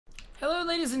Hello,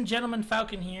 ladies and gentlemen,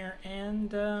 Falcon here,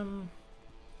 and,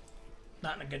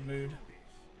 not in a good mood.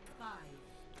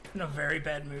 In a very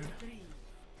bad mood. 3,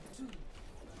 2,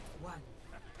 1.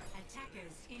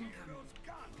 Attackers incoming.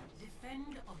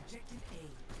 Defend objective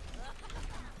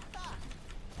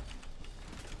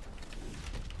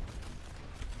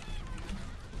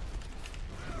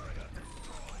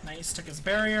A. Nice, took his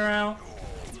barrier out.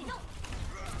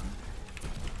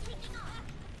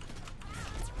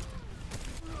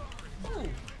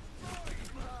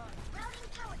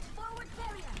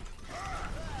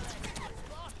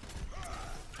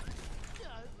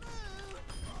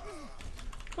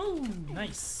 Ooh,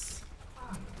 nice.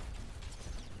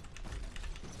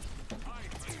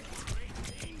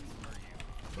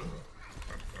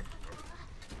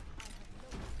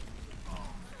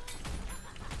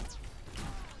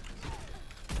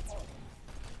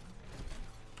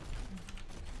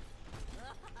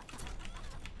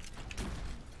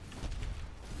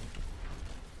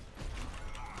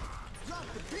 Drop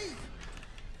the beat!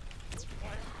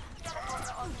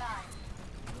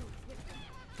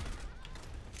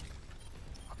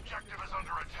 Objective is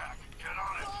under attack. Get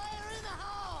on it. Fire in the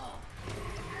hole!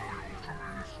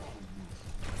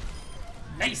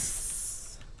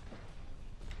 Nice.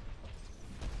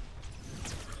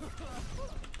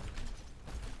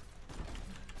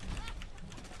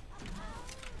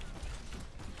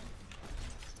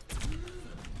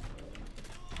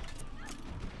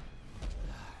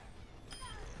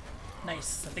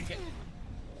 Nice. I think it.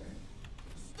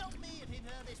 Stop me if you've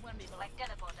heard this one before. My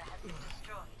teleporter has been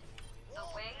destroyed. The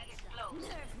way is closed.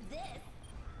 Nerf this!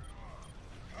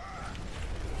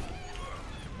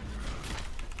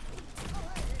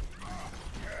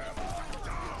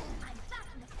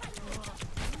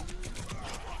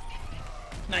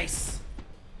 Nice.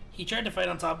 He tried to fight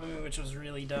on top of me, which was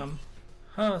really dumb.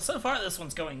 So far this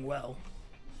one's going well.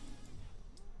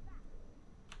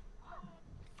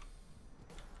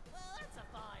 Well, that's a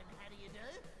fine how do you do?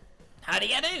 How do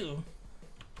you do?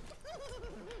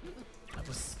 That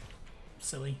was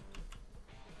silly.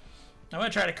 I'm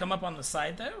gonna try to come up on the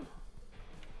side though.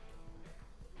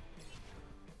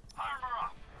 Armor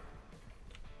up.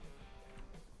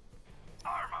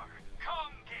 Armor,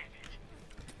 come get it.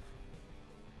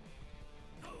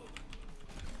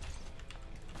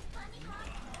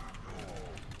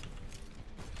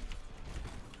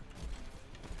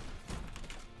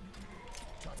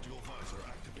 Tactical visor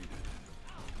activated.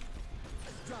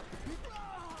 Drop the beat!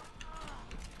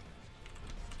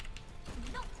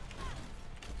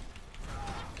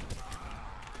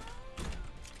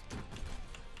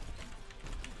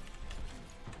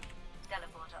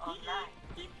 Teleporter online.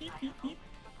 Beep, beep, I beep, hope beep.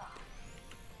 the path.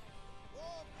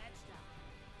 All patched up.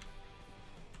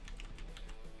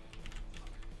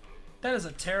 That is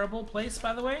a terrible place,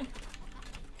 by the way.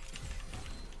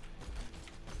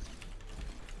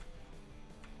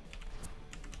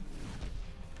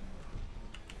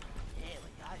 Here we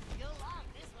go. You'll like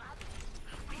this one.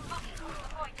 We must hold the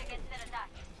point against their attack.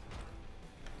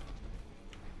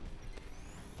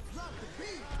 Drop the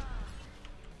beat!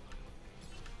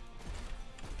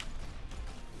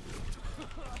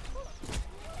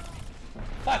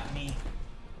 Fuck me.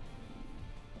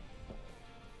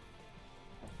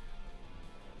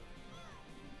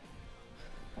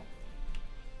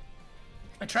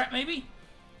 A trap, maybe?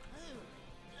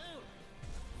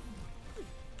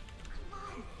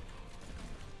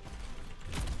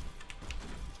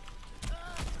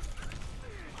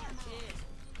 Cheers.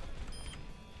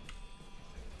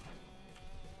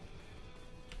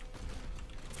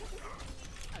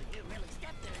 Oh, you really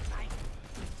stepped there, mate.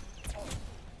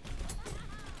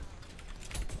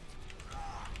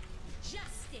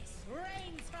 Justice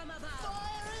reigns from above.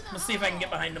 Fire in the Let's see if I can get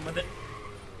behind him with it.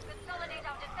 Consolidate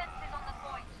our defenses on the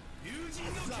point.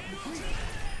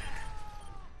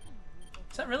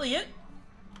 Is that really it?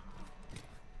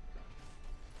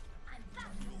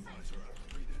 Tactical visor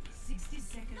activated. 60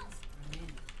 seconds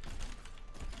remaining.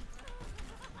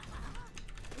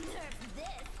 Nerf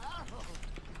this! Oh!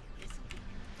 Listen.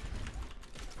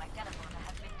 My teleporter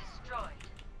has been destroyed.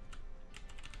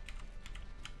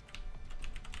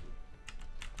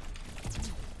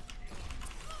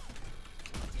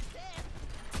 Just there.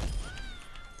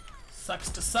 Sucks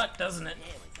to suck, doesn't it?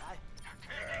 Here we go.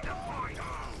 Taking the point.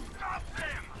 Stop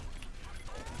them.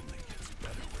 Only gets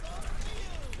better with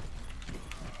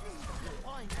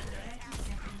Point under attack.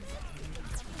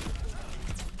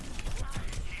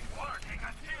 Keep working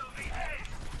until the end.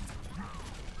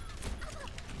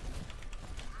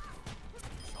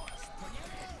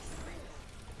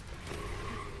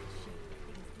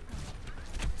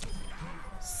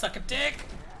 Suck a dick.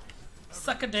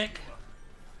 Suck a dick.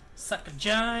 Suck a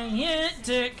giant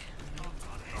dick.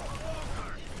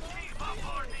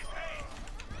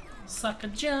 Suck a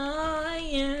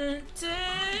giant dick.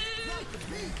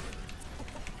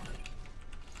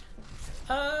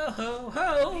 Oh ho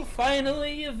ho,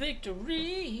 finally a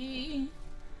victory.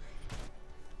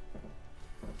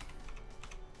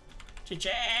 Cha-cha.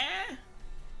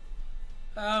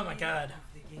 Oh my god.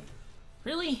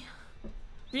 Really?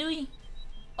 Really?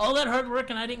 All that hard work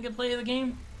and I didn't get to play the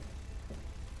game?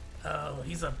 Oh,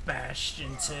 he's a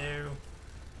Bastion too.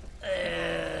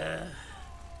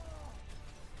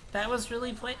 That was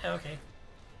really play. Okay.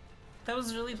 That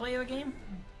was really play the game?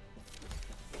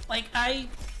 Like, I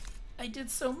did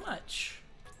so much.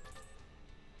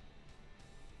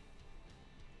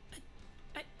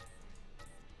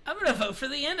 I'm gonna vote for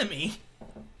the enemy.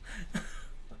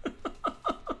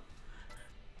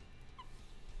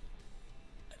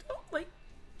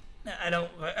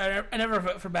 I never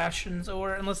vote for Bastions,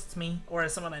 or unless it's me, or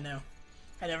as someone I know.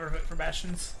 I never vote for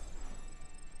Bastions.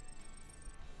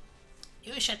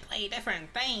 You should play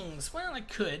different things. Well, I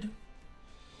could.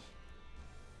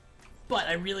 But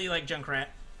I really like Junkrat.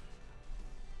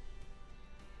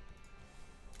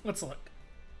 Let's look.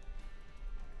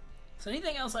 So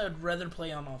anything else I would rather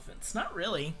play on offense? Not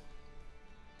really.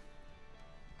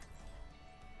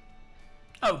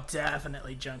 Oh,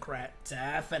 definitely Junkrat.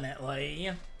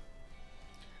 Definitely.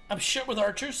 I'm shit with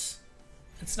archers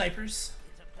and snipers.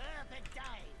 It's a perfect day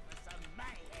for some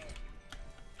mayhem.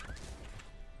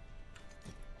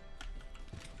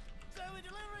 So we're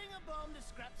delivering a bomb to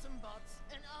scrap some bots,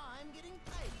 and I'm getting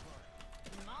paid for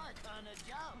it. My kind of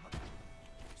job.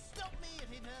 Stop me if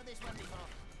you've heard this one before.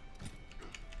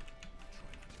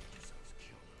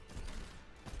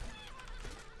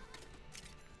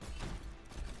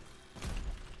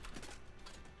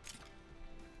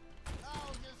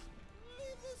 I'll just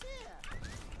leave this here.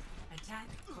 Attack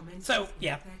commences So, in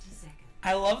yeah. 30 seconds.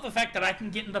 I love the fact that I can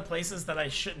get into places that I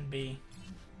shouldn't be.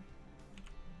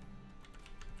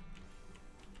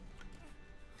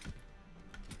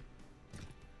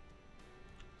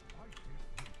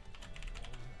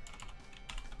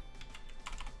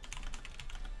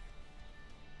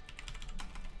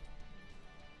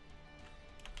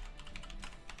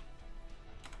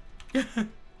 Five,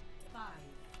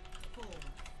 four,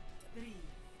 three,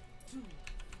 two,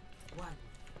 one.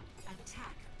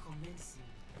 Attack commencing.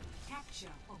 Capture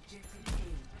objective A.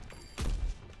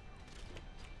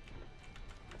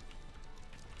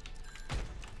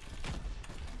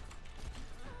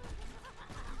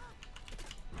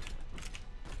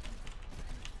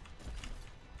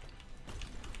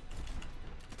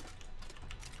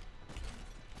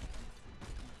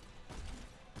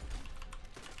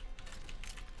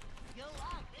 You'll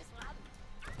like this one.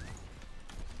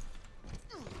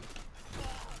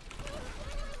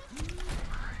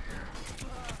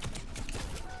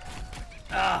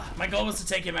 Ah, my goal was to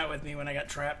take him out with me when I got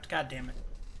trapped. God damn it.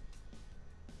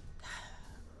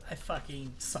 I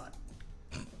fucking suck.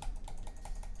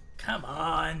 Come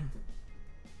on.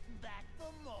 Back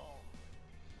for more.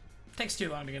 Takes too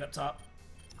long to get up top.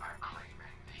 I'm claiming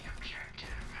the objective.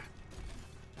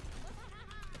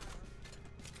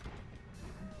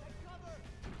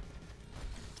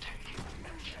 Taking the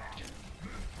objective.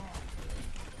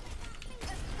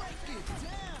 Break it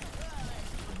down.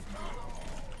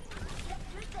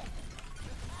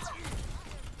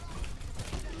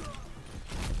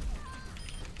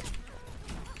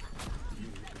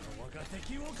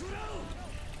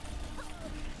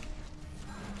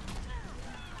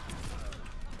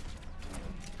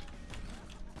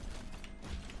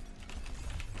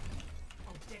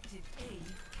 Objective A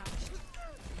captured.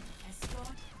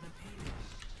 Escort the payload.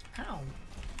 How?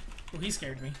 Well, he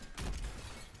scared me.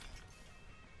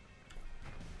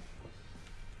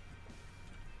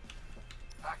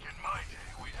 Back in my day,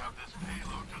 we'd have this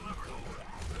payload delivered.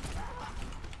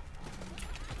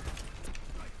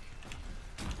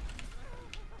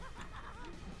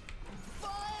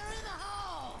 Fire in the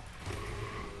hole.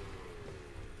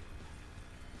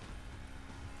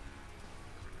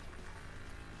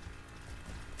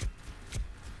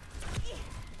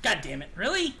 God damn it.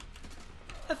 Really?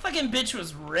 That fucking bitch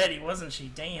was ready, wasn't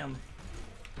she? Damn.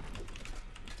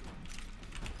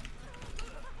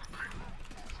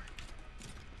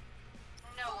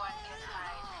 No one can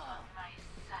hide from my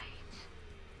sight.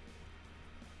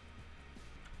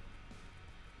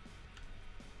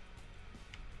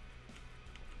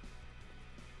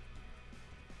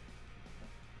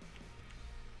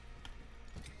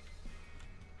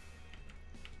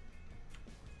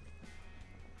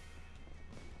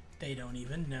 They don't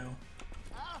even know.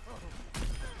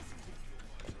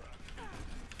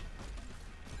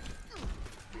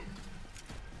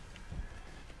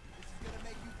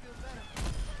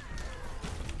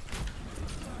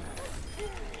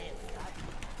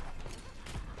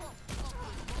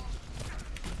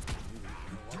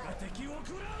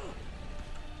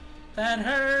 That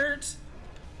hurt.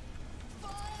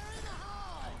 Fire in the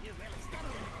hole! You really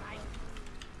studying, right?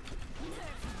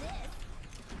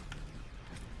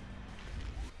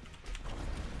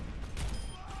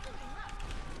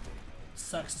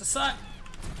 Sucks to suck.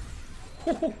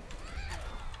 Woo-hoo.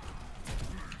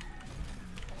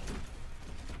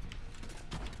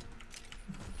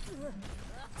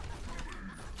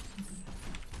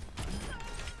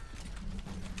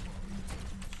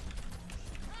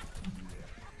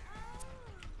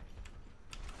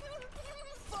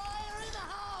 Fire in the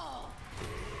hole!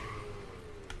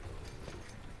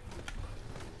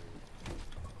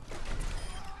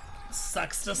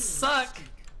 Sucks to suck.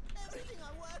 Everything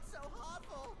I worked so hard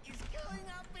for is going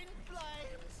up in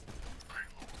flames.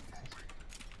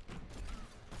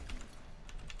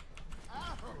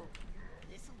 Oh,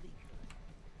 this'll be good.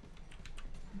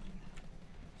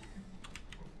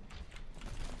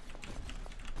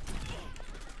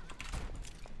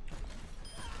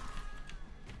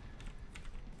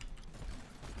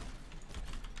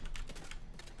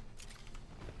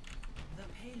 The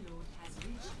payload has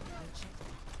reached the checkpoint.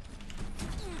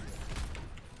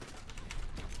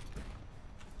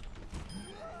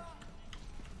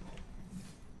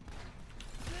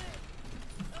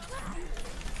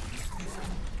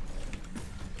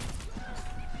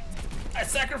 I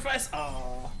sacrifice.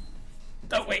 Oh.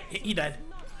 Oh wait, he died.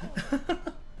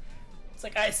 It's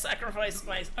like I sacrificed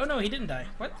my. Oh no, he didn't die.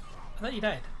 What? I thought he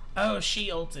died. Oh,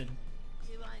 she ulted.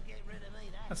 You won't get rid of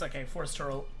me, That's okay. Forced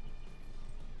her ult.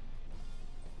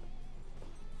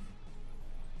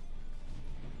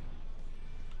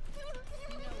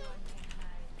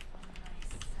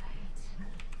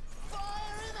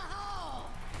 Fire in the hole!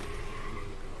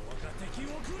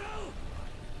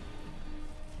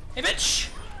 Hey, bitch!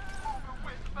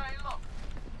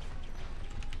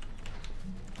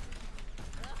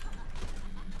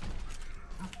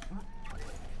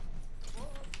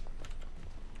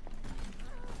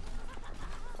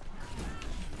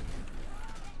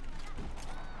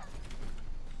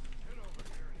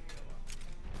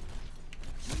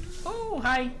 Oh,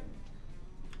 hi.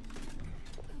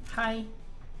 Hi.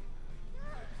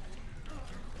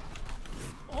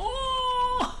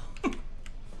 Oh! The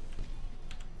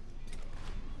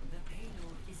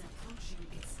payload is approaching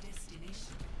its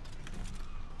destination.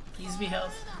 Please be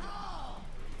health.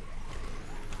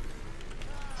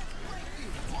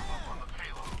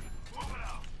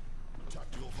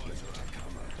 Tactical visor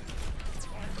activated.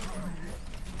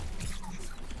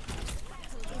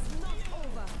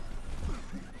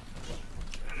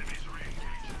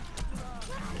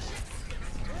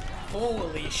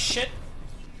 Holy shit.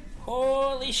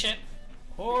 Holy shit.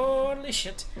 Holy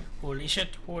shit. Holy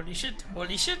shit. Holy shit.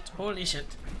 Holy shit. Holy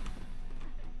shit.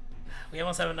 We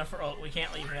almost have enough for ult. We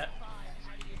can't leave yet.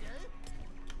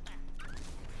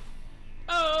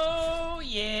 Oh,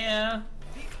 yeah.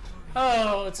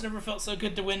 Oh, it's never felt so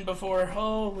good to win before.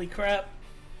 Holy crap.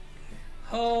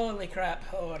 Holy crap.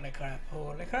 Holy crap.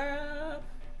 Holy crap.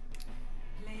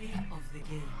 Play of the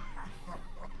game.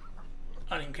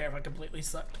 I don't even care if I completely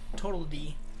sucked. Total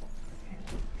D.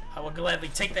 I will gladly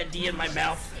take that D in my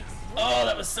mouth. Oh,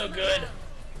 that was so good.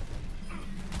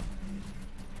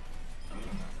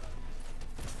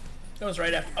 That was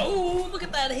right after. Oh, look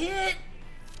at that hit.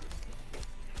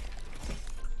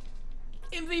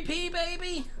 MVP,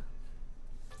 baby.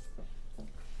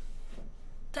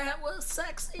 That was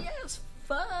sexy as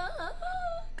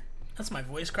fuck. That's my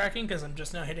voice cracking because I'm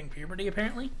just now hitting puberty,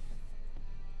 apparently.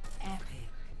 Epic.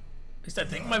 At least I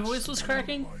think my voice was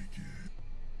cracking. Like it.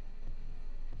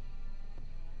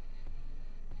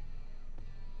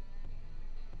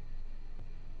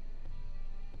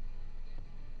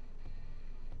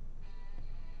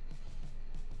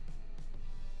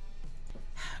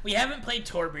 We haven't played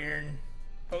TORBJÖRN,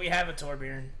 but we have a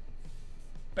TORBJÖRN.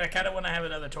 But I kind of want to have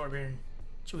another TORBJÖRN.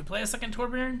 Should we play a second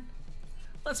TORBJÖRN?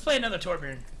 Let's play another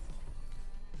TORBJÖRN.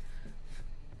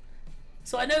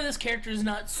 So I know this character is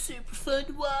not super fun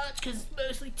to watch because it's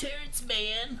mostly turrets,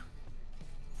 man.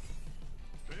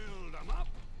 Build 'em up,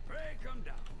 break 'em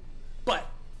down. But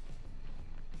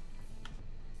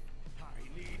I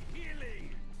need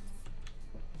healing.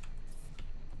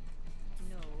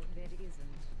 No, there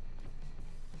isn't.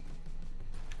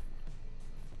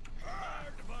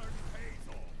 Hard work pays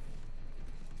off.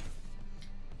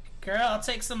 girl, I'll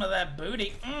take some of that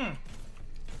booty.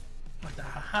 Like to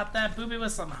hot that booby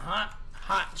with some hot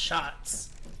shots.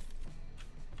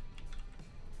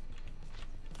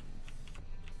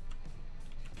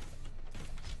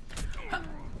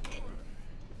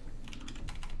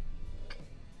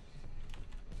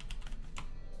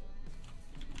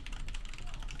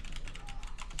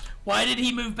 Why did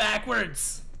he move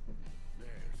backwards?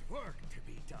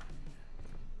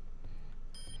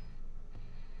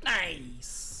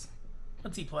 Nice.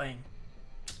 What's he playing?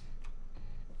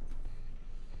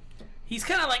 He's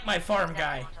kind of like my farm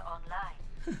guy.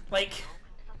 Like,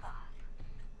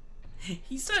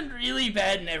 he's done really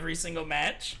bad in every single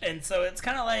match, and so it's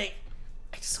kind of like,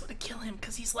 I just want to kill him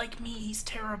because he's like me. He's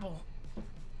terrible.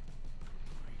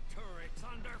 Turret's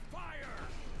under fire.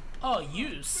 Oh,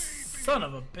 you son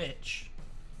of a bitch.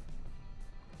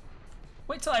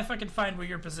 Wait till I fucking find where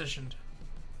you're positioned.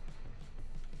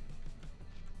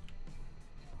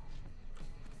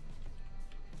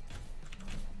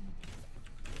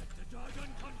 The dragon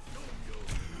consume you.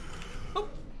 Oh.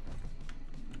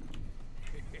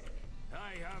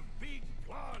 I have big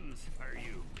plans for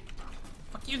you.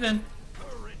 Fuck you then.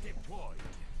 Turret deployed.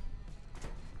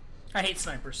 I hate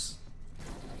snipers.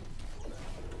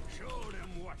 Show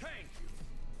them what. Thank you.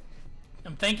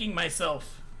 I'm thanking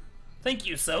myself. Thank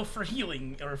you, self, for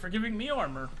healing, or for giving me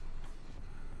armor.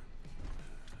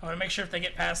 I want to make sure if they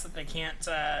get past that they can't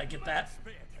get that.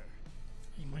 Better.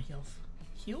 I need more health.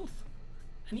 Health?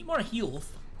 I need more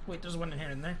health. Wait, there's one in here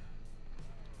and there.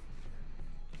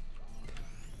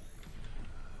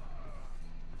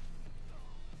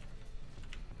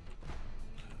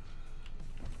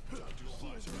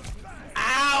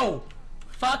 Ow!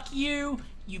 Fuck you,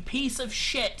 you piece of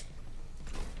shit.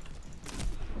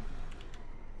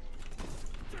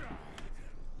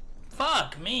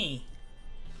 Fuck me.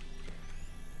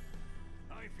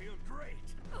 I feel great.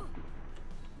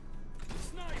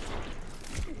 Sniper.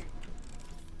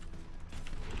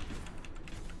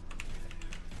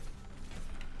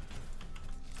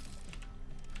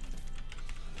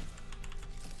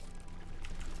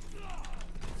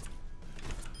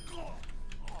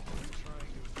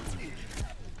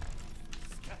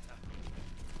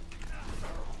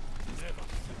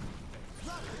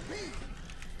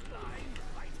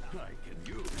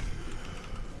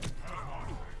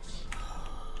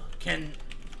 Can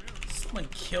someone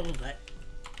kill that?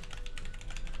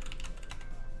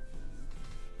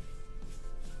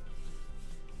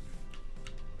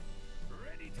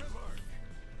 Ready to work.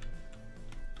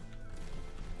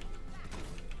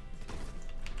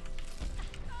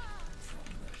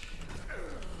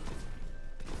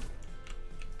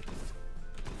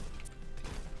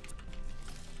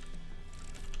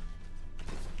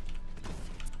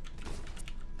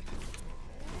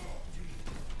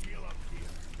 Heal up here.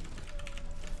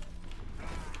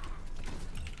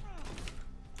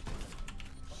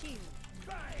 Shield.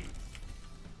 Bang!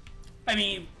 I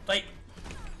mean, like,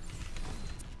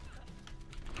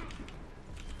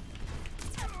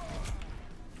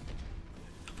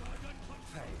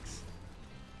 Thanks.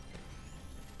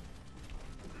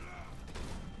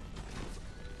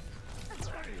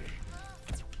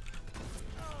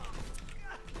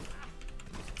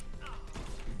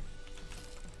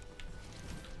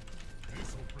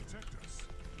 This will protect us.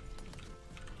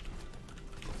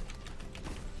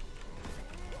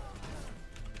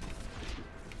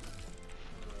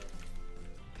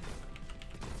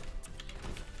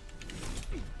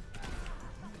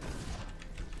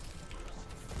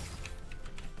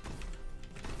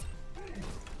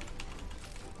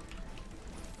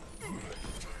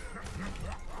 Personne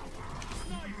n'échappe à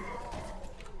mon regard.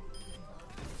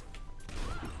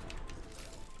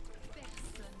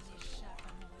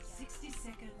 60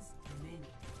 seconds remaining.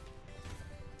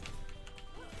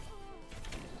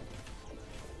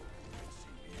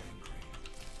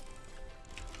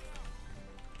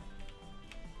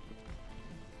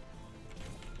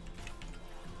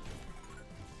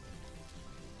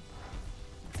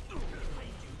 Come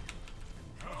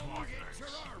get your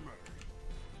armor.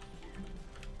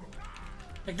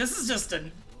 like this is just a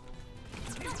 30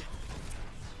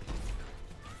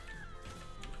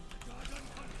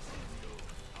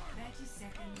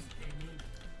 seconds remaining.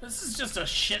 this is just a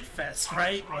shit fest,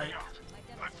 right? Like,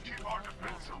 Let's keep our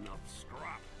defense up. Enough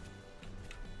scrap.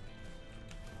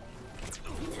 Take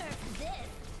my turret.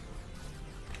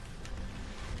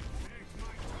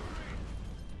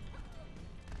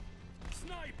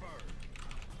 Sniper.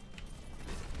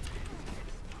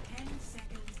 10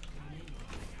 seconds remaining.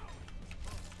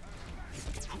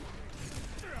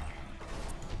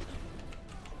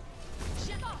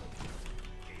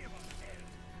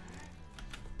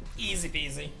 easy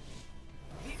peasy.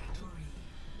 Victory.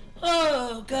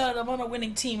 Oh god, I'm on a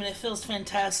winning team and it feels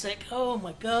fantastic. Oh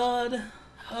my god.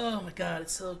 Oh my god,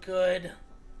 it's so good.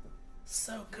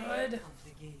 So good. Of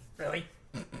the game. Really?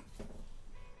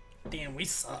 Damn, we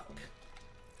suck.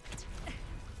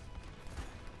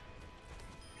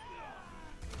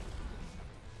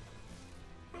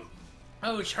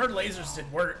 Oh, her lasers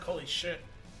did work. Holy shit.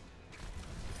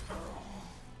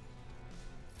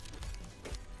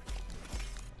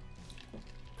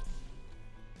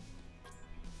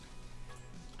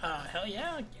 Hell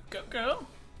yeah, go girl.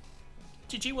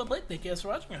 GG, well played. Thank you guys for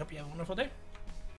watching. I hope you have a wonderful day.